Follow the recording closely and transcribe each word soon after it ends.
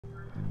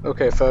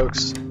Okay,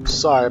 folks,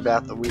 sorry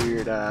about the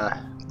weird,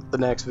 the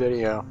next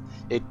video.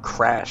 It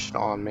crashed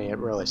on me, it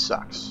really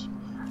sucks.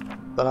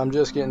 But I'm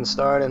just getting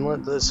started,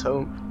 and let's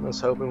hope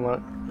it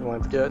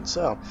went good.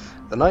 So,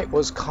 the night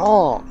was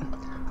calm.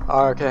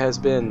 Arca has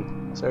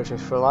been searching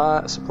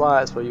for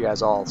supplies. Well, you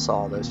guys all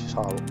saw this, you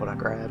saw what I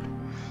grabbed.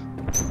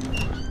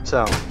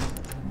 So,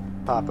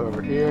 pop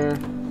over here,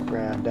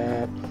 grab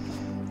that,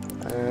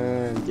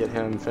 and get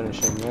him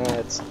finishing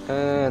that.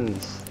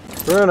 And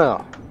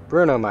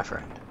Bruno, my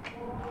friend.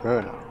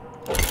 Bruno,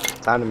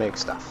 time to make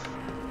stuff.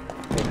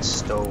 Make a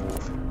stove.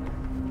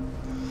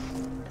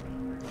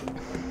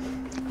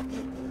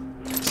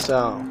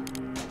 So,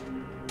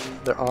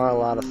 there are a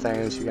lot of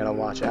things you gotta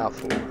watch out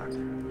for.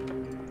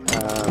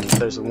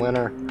 There's a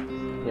winter.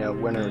 You know,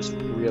 winter's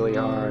really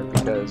hard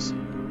because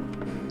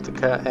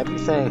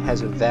everything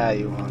has a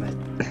value on it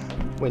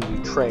when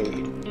you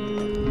trade.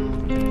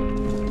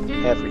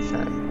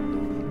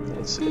 Everything.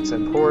 It's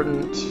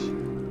important,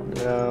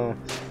 you know.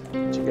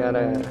 But you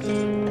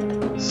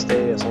gotta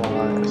stay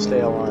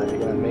alive. You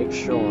gotta make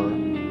sure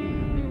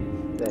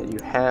that you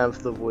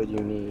have the wood you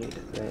need,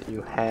 that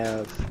you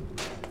have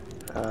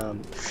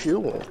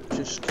fuel.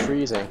 Just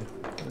freezing.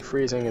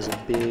 Freezing is a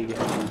big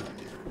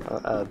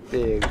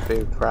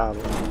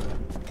problem.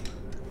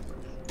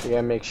 You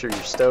gotta make sure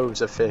your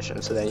stove's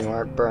efficient so that you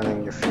aren't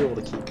burning your fuel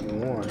to keep you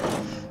warm.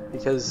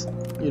 Because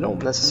you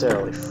don't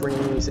necessarily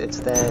freeze,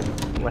 it's that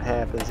what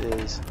happens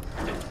is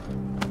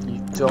you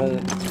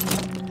don't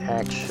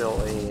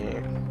actually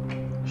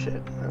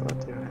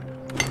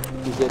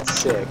you get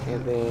sick,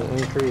 and the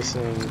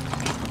increasing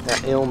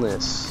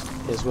illness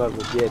is what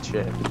will get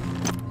you.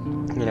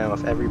 You know,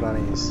 if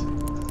everybody's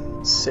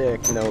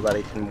sick,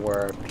 nobody can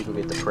work, people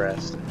get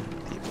depressed, and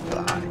people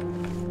die.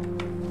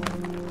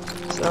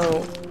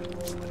 So,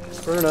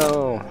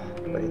 Bruno,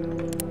 wait,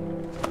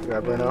 you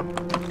are Bruno?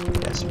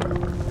 Yes, you are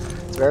Bruno.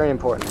 It's very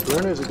important.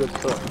 Bruno's a good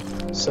cook.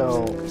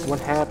 So, what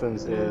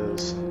happens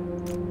is,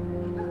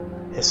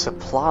 his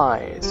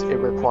supplies it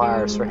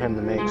requires for him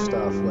to make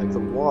stuff like the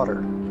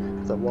water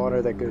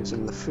that goes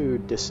in the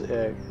food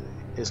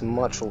is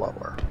much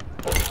lower.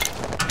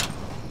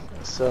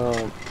 So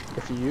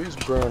if you use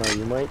Bruno,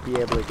 you might be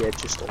able to get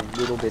just a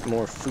little bit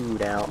more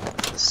food out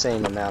for the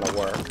same amount of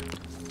work.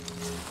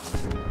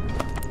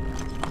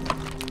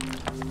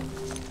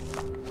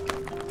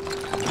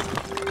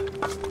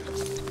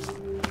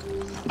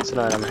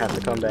 Tonight I'm gonna have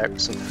to come back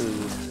with some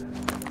food.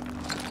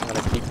 I'm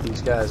gonna keep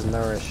these guys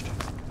nourished.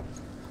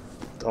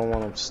 Don't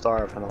want them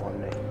starving on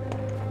me.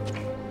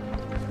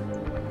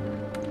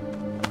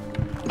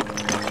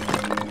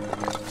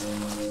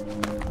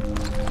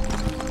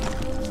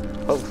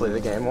 Hopefully the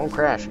game won't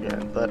crash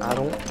again, but I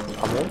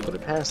won't put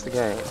it past the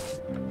game.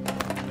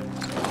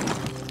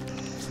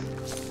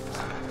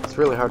 It's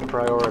really hard to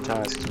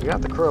prioritize because we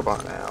got the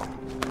crowbar now.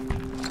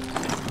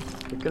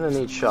 We're gonna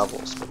need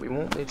shovels, but we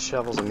won't need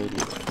shovels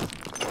immediately.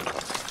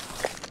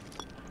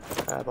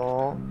 At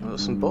all. Oh,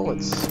 some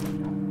bullets.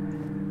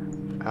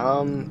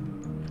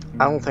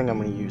 I don't think I'm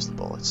going to use the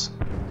bullets.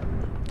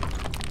 I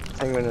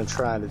think I'm going to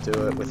try to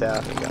do it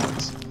without any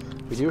guns.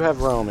 We do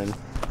have Roman,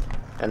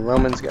 and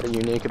Roman's got a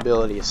unique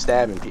ability of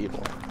stabbing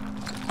people.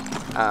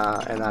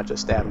 And not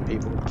just stabbing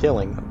people,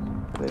 killing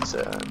them. It's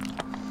a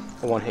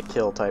one-hit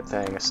kill type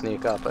thing, a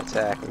sneak up,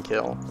 attack, and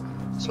kill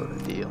sort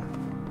of deal.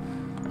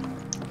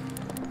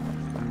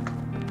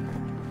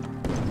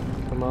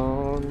 Come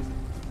on.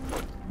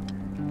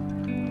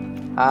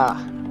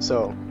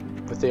 So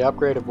with the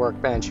upgraded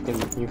workbench, you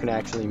can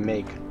actually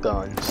make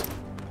guns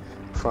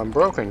from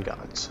broken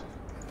guns.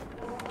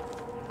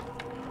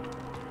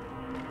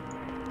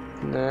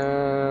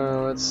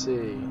 Now let's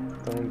see.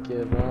 Don't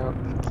give up.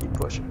 Keep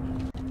pushing.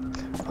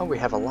 Oh, we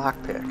have a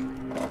lockpick.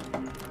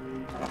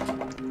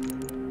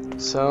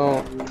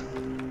 So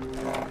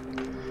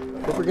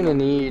what we're gonna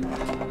need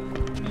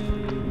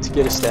to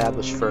get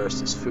established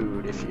first is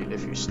food. If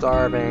you're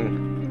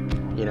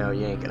starving, you know,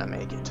 you ain't gonna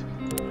make it.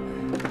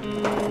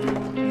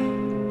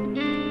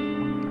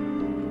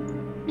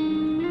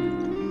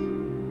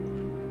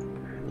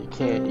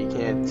 You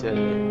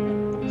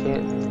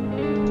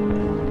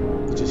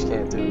just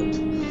can't do it.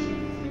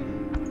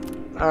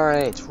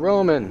 Alright,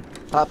 Roman,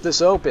 pop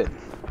this open.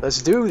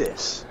 Let's do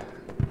this.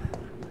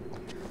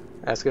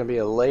 That's gonna be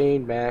a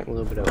laid back, a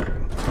little bit of a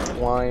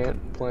quiet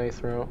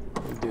playthrough.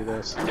 We'll do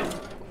this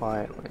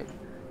quietly.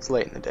 It's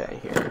late in the day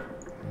here.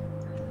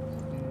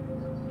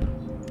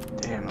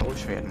 Damn, I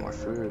wish we had more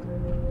food.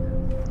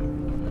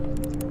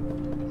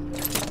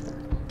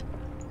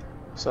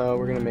 So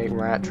we're gonna make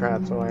rat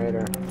traps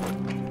later.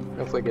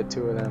 Hopefully get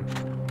 2 of them.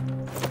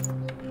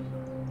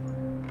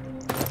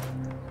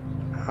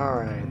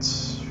 Alright.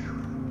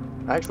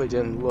 I actually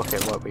didn't look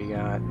at what we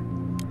got.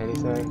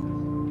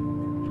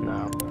 Anything?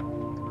 No.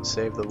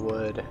 Save the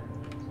wood.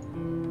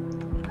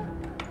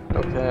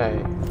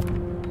 Okay.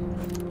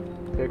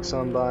 Pick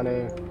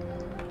somebody.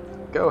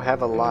 Go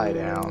have a lie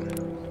down.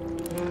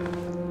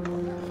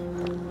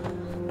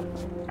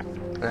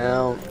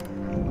 Now,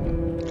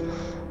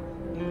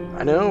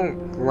 I know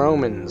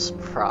Roman's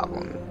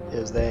problem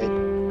is that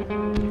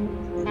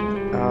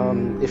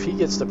If he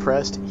gets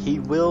depressed, he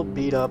will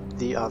beat up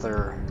the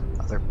other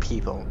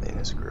people in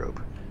his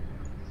group,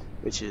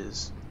 which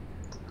is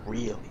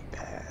really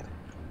bad.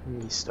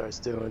 When he starts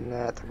doing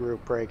that, the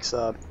group breaks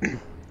up. You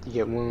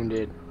get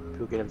wounded,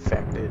 people get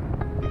infected,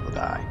 people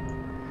die.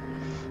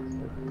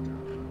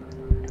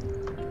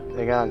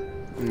 They got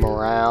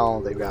morale,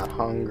 they've got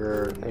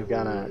hunger, they've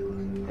got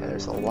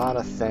there's a lot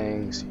of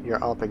things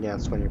you're up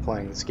against when you're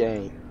playing this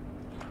game.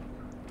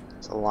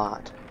 It's a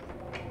lot.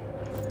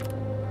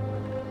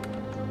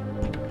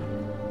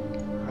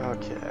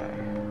 Okay.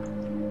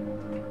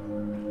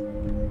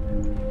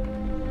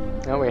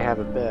 Now we have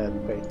a bed.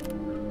 Wait,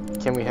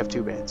 can we have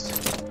 2 beds?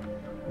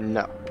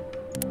 No.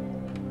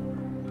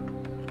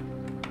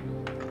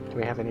 Do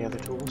we have any other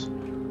tools?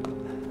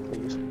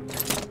 Please.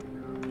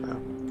 No.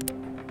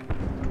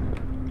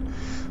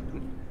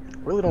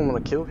 Really don't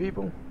want to kill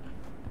people.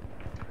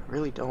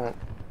 Really don't.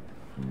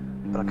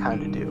 But I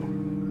kind of do.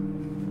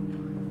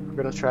 We're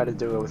gonna try to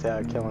do it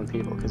without killing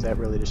people because that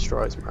really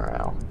destroys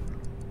morale.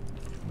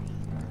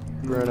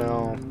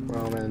 Bruno,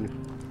 Roman,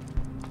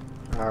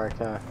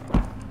 Arica.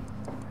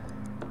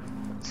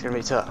 It's gonna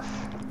be tough.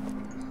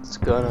 It's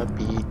gonna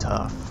be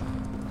tough.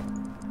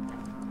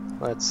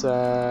 Let's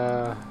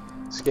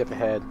skip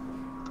ahead.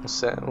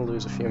 We'll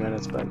lose a few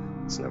minutes, but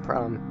it's no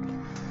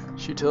problem.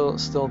 She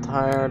still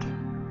tired?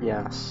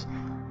 Yes.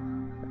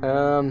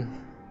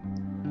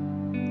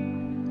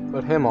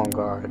 Put him on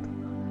guard.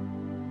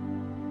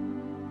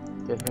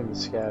 Get him to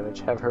scavenge.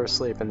 Have her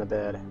sleep in the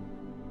bed.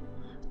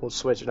 We'll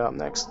switch it up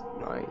next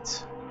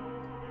night.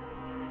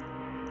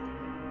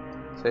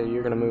 So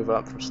you're gonna move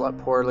up from slept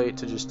poorly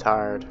to just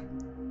tired.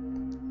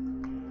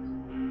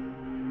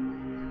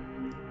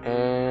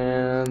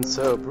 And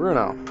so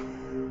Bruno,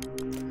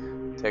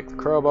 take the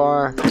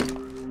crowbar.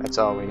 That's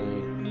all we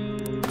need.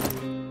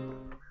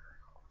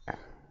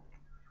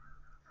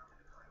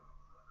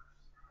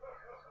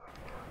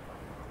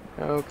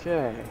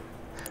 Okay.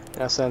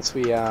 Now since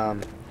we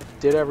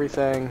did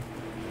everything,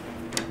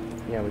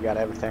 yeah, we got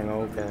everything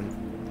open.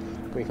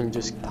 We can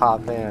just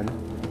pop in,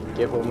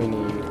 get what we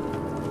need,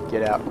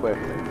 get out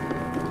quickly.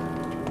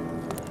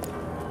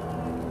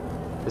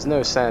 There's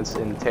no sense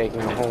in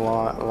taking a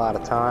lot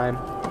of time.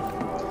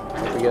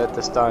 If we get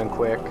this done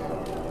quick,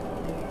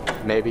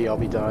 maybe I'll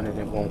be done and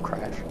it won't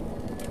crash.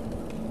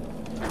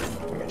 I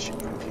gotta shit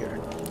my computer.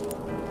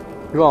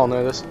 You all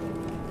know this.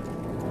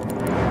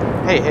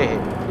 Hey,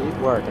 keep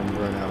working,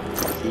 Bruno.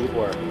 Keep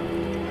working.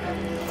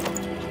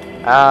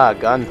 Ah,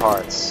 gun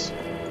parts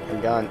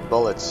and gun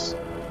bullets.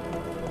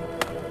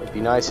 It'd be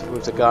nice if it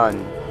was a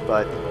gun,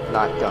 but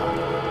not gun.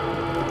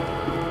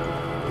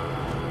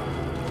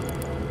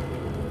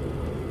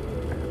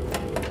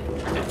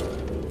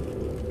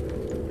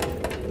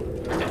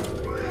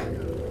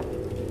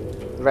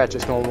 The rat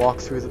just gonna walk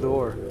through the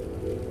door.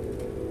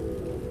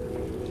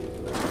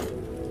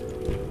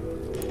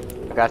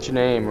 I got your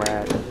name,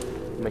 rat.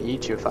 I'm gonna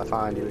eat you if I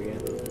find you again.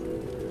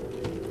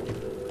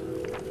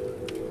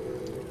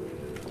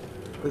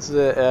 This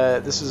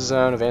is a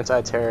zone of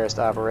anti-terrorist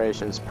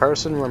operations.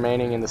 Person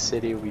remaining in the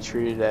city will be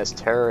treated as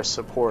terrorist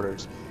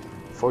supporters.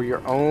 For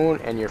your own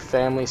and your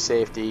family's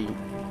safety,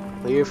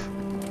 leave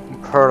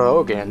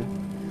Perogan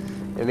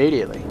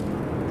immediately.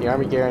 The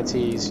army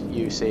guarantees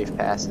you safe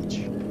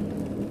passage.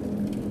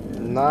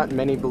 Not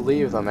many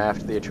believe them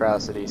after the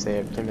atrocities they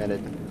have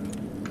committed.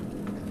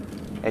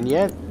 And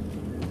yet,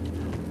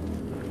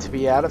 to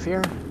be out of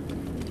here,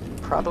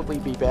 would probably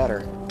be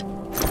better.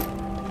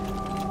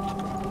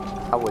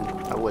 I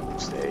wouldn't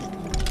have stayed.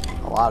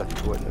 A lot of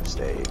people wouldn't have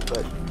stayed,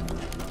 but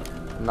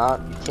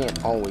you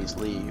can't always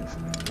leave,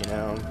 you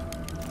know?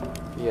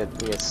 You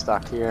get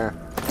stuck here,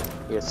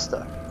 you get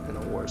stuck in a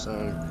war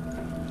zone.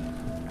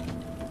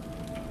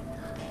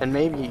 And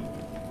maybe,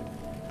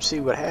 see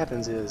what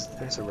happens is,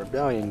 there's a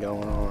rebellion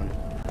going on,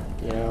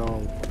 you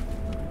know?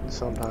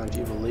 Sometimes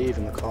you believe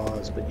in the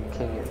cause, but you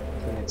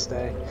can't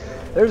stay.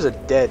 There's a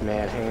dead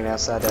man hanging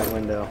outside that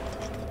window.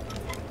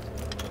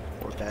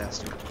 Poor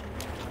bastard.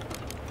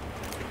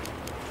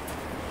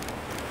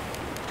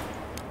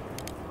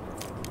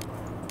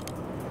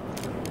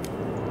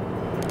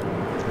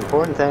 The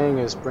important thing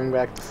is bring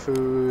back the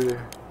food.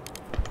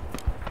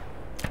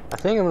 I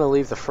think I'm gonna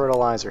leave the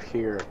fertilizer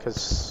here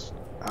because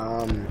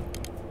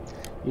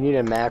you need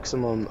a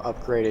maximum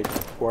upgraded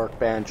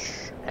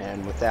workbench,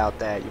 and without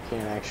that you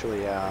can't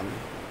actually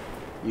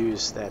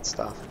use that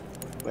stuff.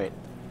 Wait,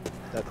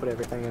 did I put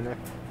everything in there?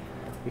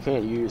 You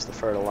can't use the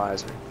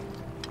fertilizer.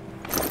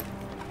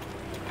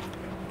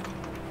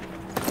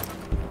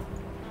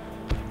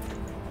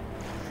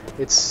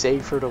 It's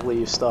safer to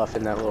leave stuff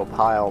in that little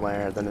pile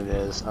there than it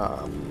is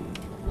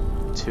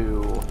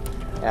to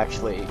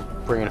actually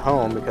bring it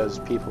home because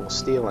people will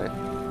steal it.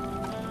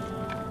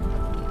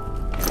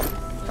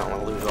 Don't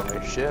want to lose all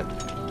your shit.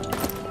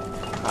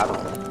 I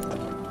don't know.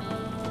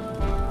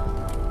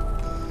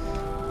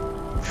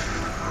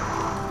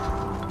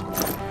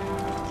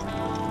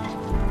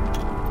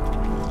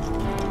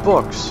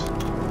 Books.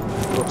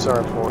 Books are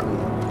important.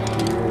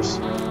 Gears,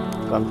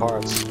 gun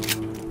parts,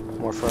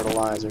 more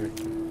fertilizer.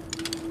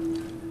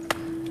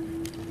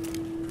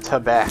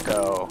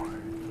 tobacco.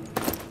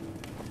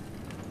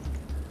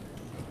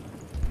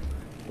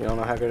 You don't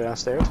know how to go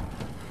downstairs?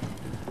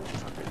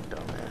 Fucking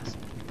dumbass.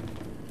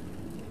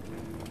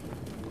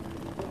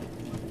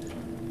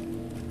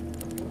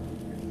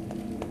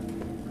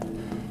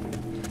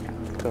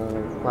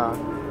 Come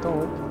on,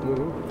 don't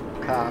move.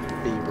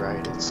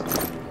 Copyrighted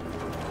song.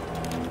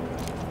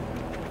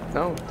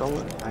 No,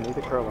 don't. I need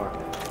the crowbar.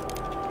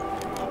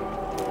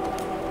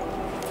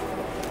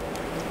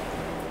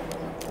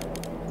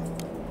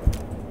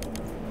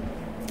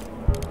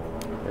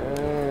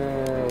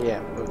 Yeah,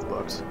 move the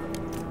books.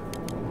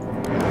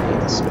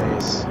 Need the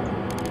space.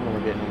 When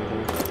we're getting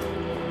anything.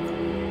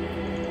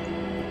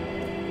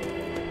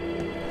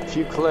 If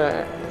you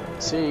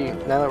see,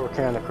 now that we're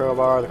carrying the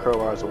crowbar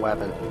is a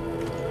weapon.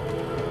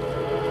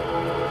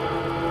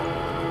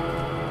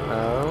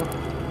 Oh.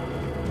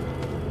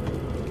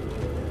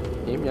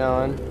 Keep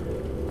going.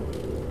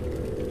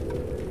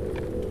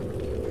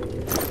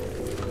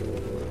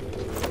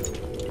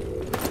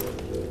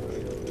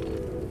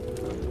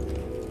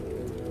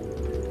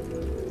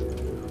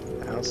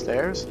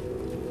 Downstairs?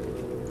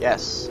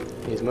 Yes,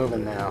 he's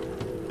moving now.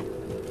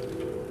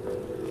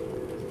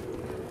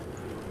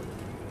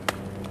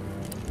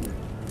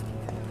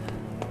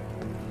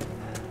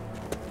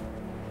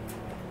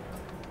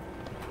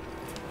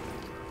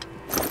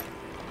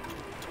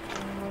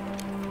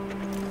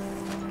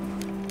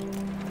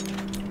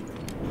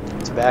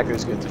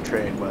 Tobacco's good to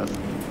trade with.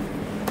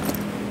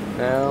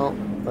 Now,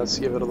 let's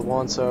give it a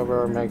once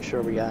over, make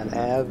sure we got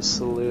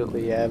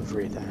absolutely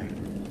everything.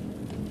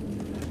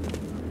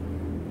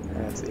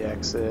 That's the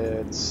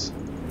exits.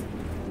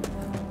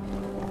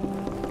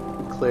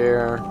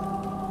 Clear.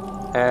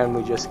 And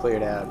we just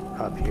cleared out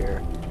up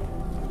here.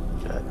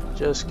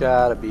 Just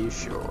gotta be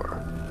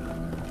sure.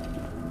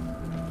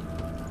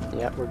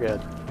 Yep, we're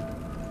good.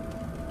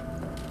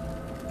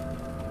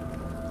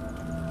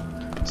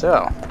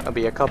 So, it'll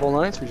be a couple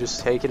nights, we just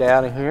take it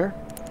out of here,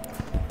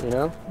 you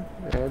know,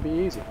 and it'll be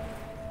easy.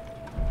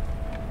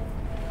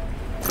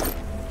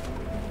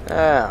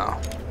 Now,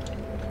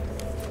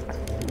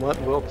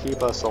 what will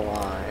keep us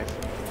alive?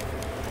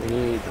 We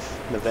need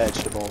the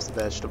vegetables. The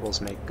vegetables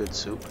make good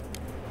soup.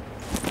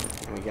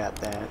 And we got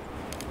that.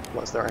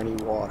 Was there any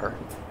water?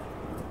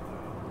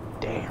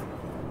 Damn.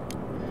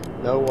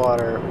 No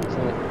water.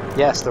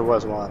 Yes, there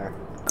was water.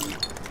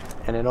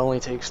 And it only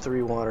takes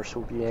 3 water, so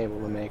we'll be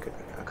able to make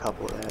a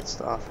couple of that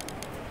stuff.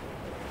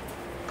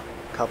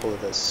 A couple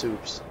of the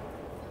soups.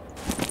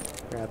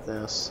 Grab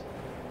this.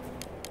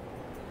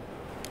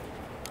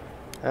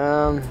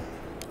 Let's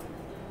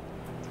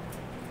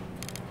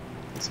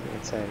see what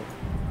I'd say.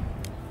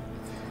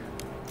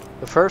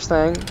 The first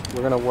thing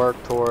we're going to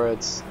work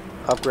towards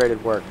upgraded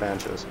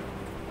workbenches.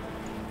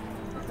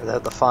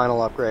 That's the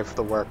final upgrade for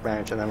the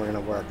workbench, and then we're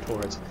going to work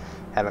towards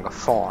having a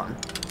farm.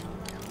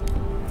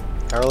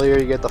 Earlier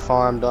you get the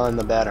farm done,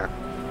 the better.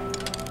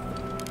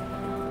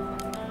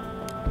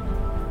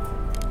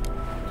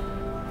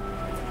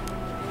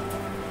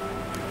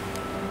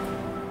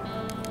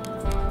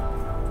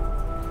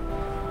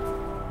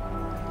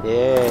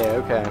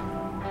 Yeah, okay.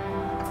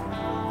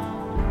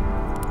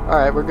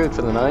 Alright, we're good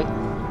for the night.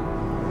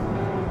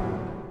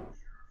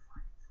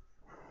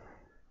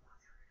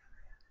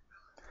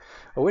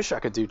 I wish I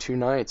could do 2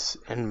 nights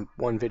in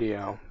one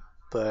video,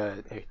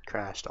 but it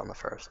crashed on the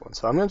first one.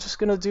 So I'm just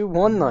going to do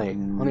 1 night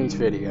on each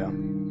video.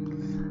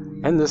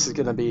 And this is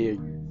going to be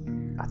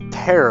a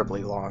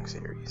terribly long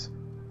series.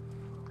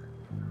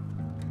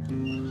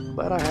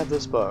 But I have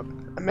this book.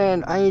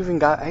 Man, I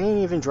ain't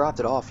even dropped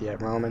it off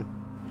yet, Roman.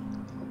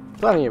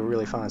 Plenty of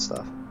really fun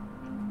stuff.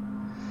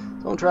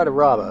 Don't try to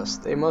rob us.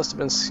 They must have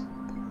been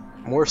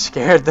more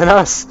scared than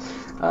us.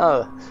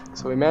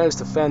 So we managed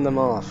to fend them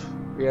off.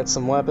 We had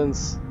some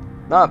weapons,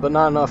 but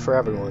not enough for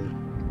everyone.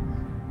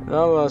 None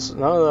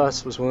of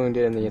us was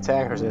wounded, and the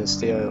attackers didn't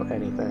steal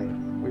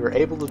anything. We were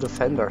able to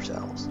defend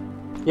ourselves.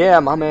 Yeah,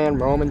 my man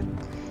Roman.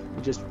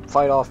 You just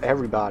fight off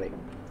everybody.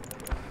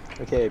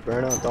 Okay,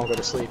 Bruno, don't go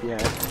to sleep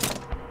yet.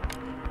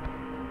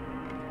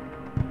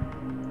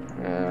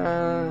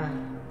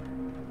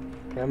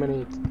 How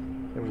many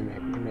can we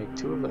make? We can make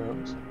 2 of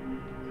those,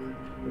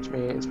 which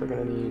means we're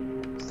gonna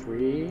need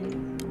 3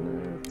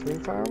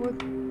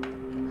 firewood.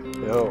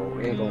 No,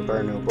 we ain't gonna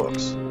burn no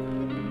books.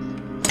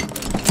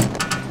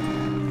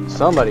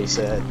 Somebody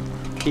said,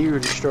 "He who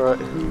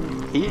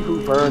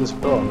burns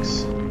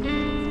books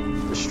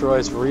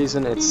destroys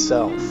reason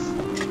itself."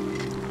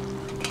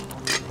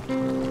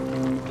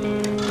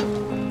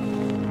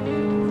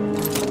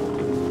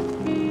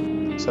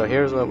 So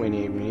here's what we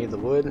need. We need the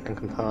wood and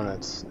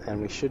components,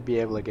 and we should be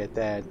able to get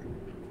that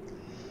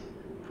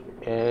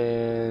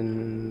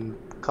in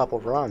a couple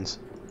of runs.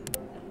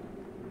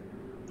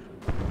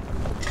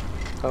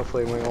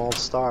 Hopefully we won't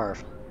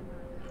starve.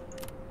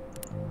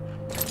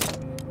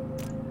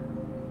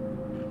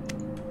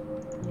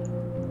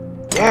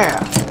 Yeah!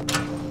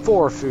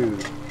 4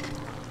 food.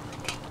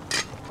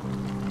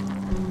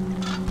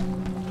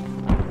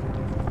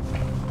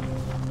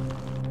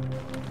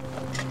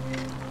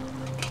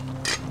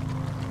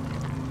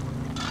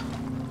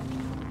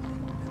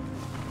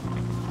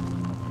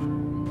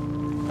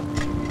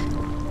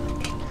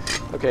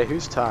 Okay,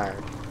 who's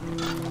tired?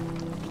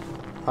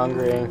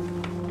 Hungry.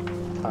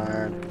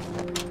 Tired.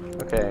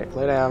 Okay,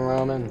 lay down,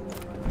 Roman.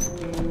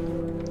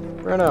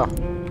 Bruno,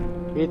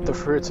 eat the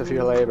fruits of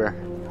your labor.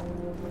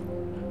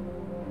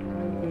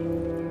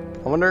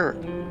 I wonder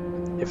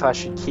if I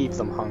should keep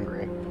them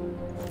hungry.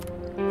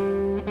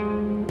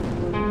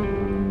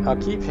 I'll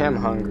keep him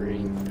hungry,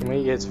 and when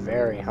he gets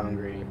very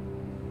hungry,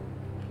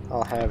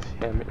 I'll have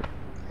him...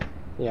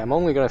 Yeah, I'm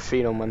only gonna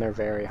feed them when they're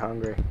very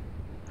hungry.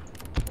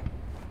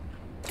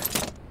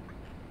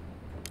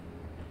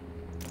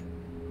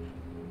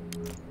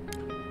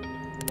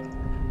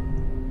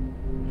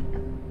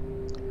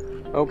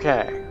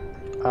 Okay,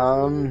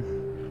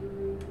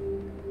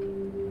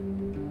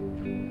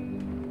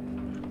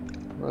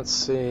 let's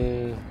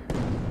see.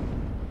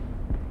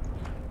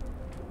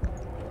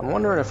 I'm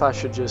wondering if I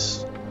should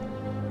just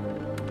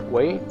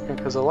wait,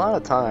 because a lot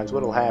of times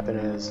what'll happen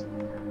is,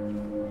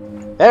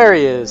 there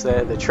he is,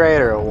 the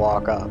trader will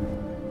walk up,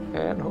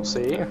 and he'll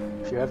see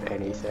if you have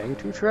anything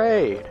to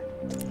trade.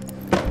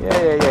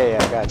 Yeah,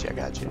 I got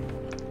you.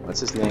 What's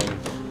his name?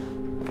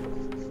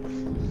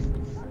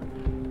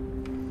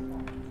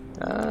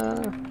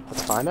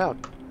 Let's find out.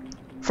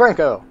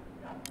 Franco!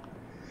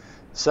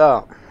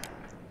 So,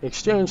 the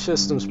exchange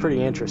system's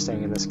pretty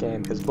interesting in this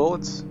game, because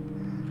bullets,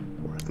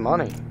 worth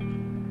money.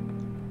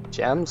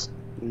 Gems,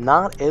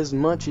 not as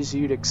much as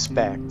you'd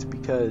expect,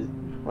 because,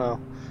 well,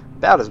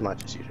 about as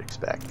much as you'd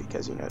expect,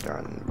 because, you know,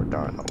 during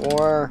the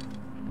war.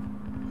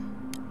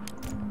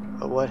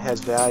 But what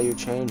has value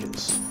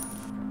changes.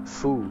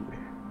 Food.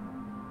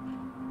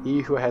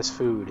 He who has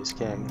food is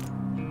king.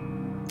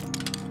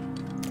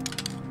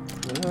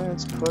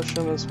 Let's push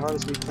him as hard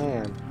as we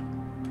can.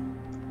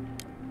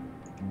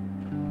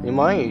 We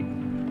might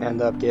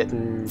end up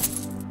getting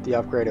the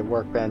upgraded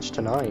workbench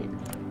tonight.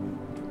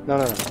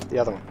 No, the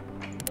other one.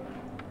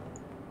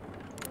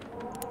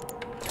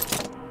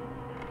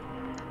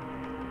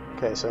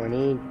 Okay, so we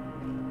need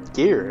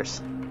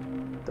gears.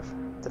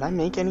 Did I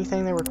make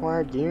anything that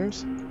required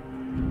gears?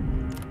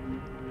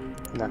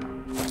 No.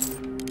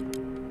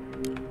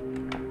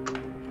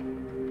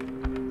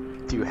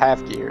 Do you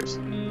have gears?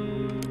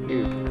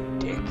 You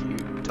dick, you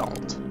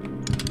don't.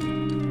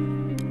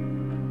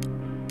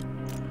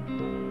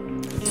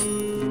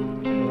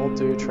 Won't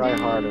do, try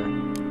harder.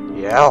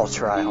 Yeah, I'll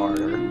try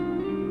harder.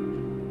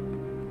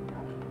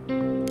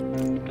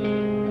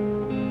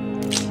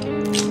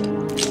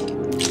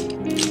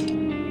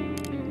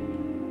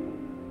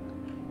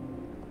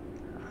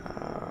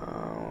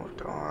 Oh,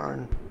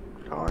 darn.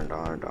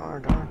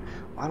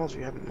 Why don't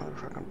you have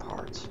motherfucking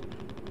parts?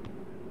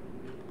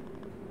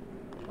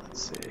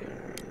 Let's see.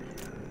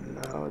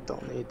 No,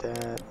 don't need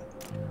that.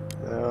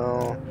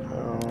 No.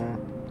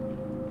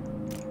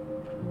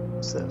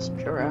 What's this?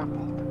 Pure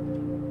apple.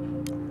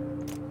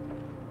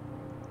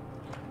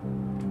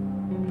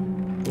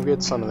 We'll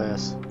get some of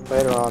this.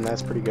 Later on,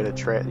 that's pretty good at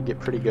get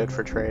pretty good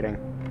for trading.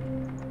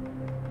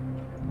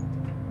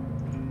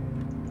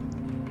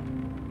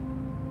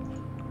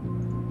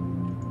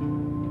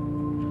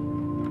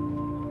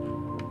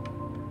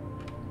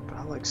 But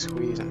I like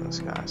squeezing this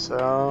guy,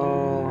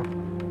 so...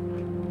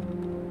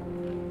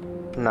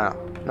 No,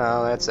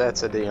 that's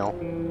a deal.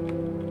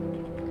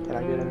 Can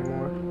I get any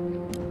more?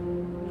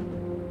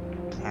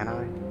 Can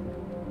I?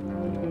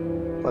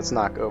 Let's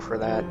not go for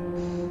that.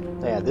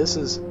 Yeah, this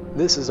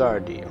is our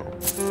deal.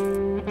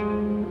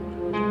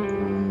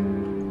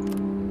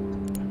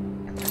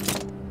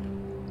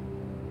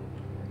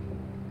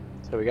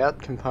 So we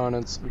got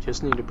components, we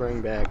just need to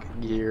bring back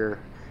gear,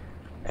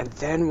 and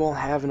then we'll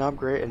have an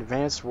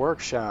advanced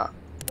workshop.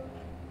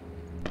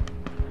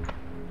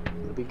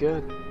 It'll be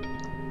good.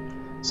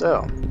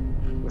 So,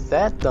 with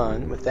that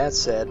done, with that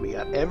said, we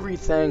got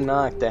everything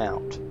knocked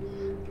out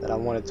that I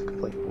wanted to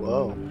complete.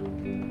 Whoa.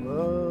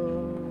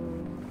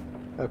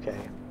 Okay,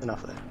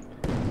 enough of that.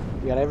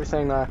 We got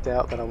everything knocked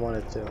out that I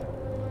wanted to.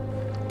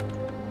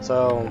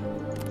 So,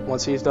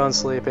 once he's done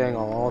sleeping,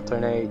 I'll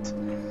alternate,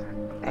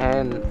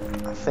 and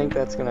I think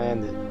that's gonna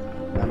end it.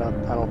 I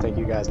don't think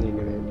you guys need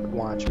to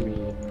watch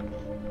me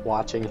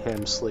watching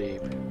him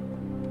sleep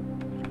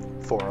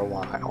for a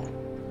while.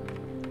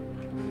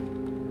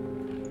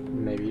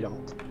 Maybe you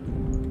don't.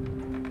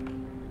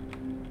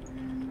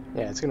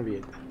 Yeah, it's gonna be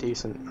a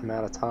decent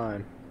amount of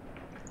time.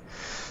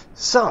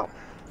 So,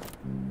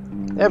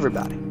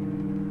 everybody,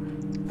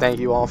 thank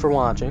you all for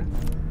watching.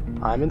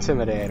 I'm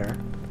Intimidator.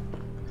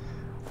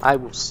 I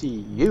will see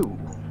you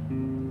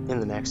in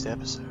the next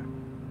episode.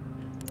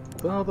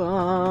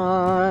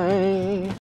 Bye-bye.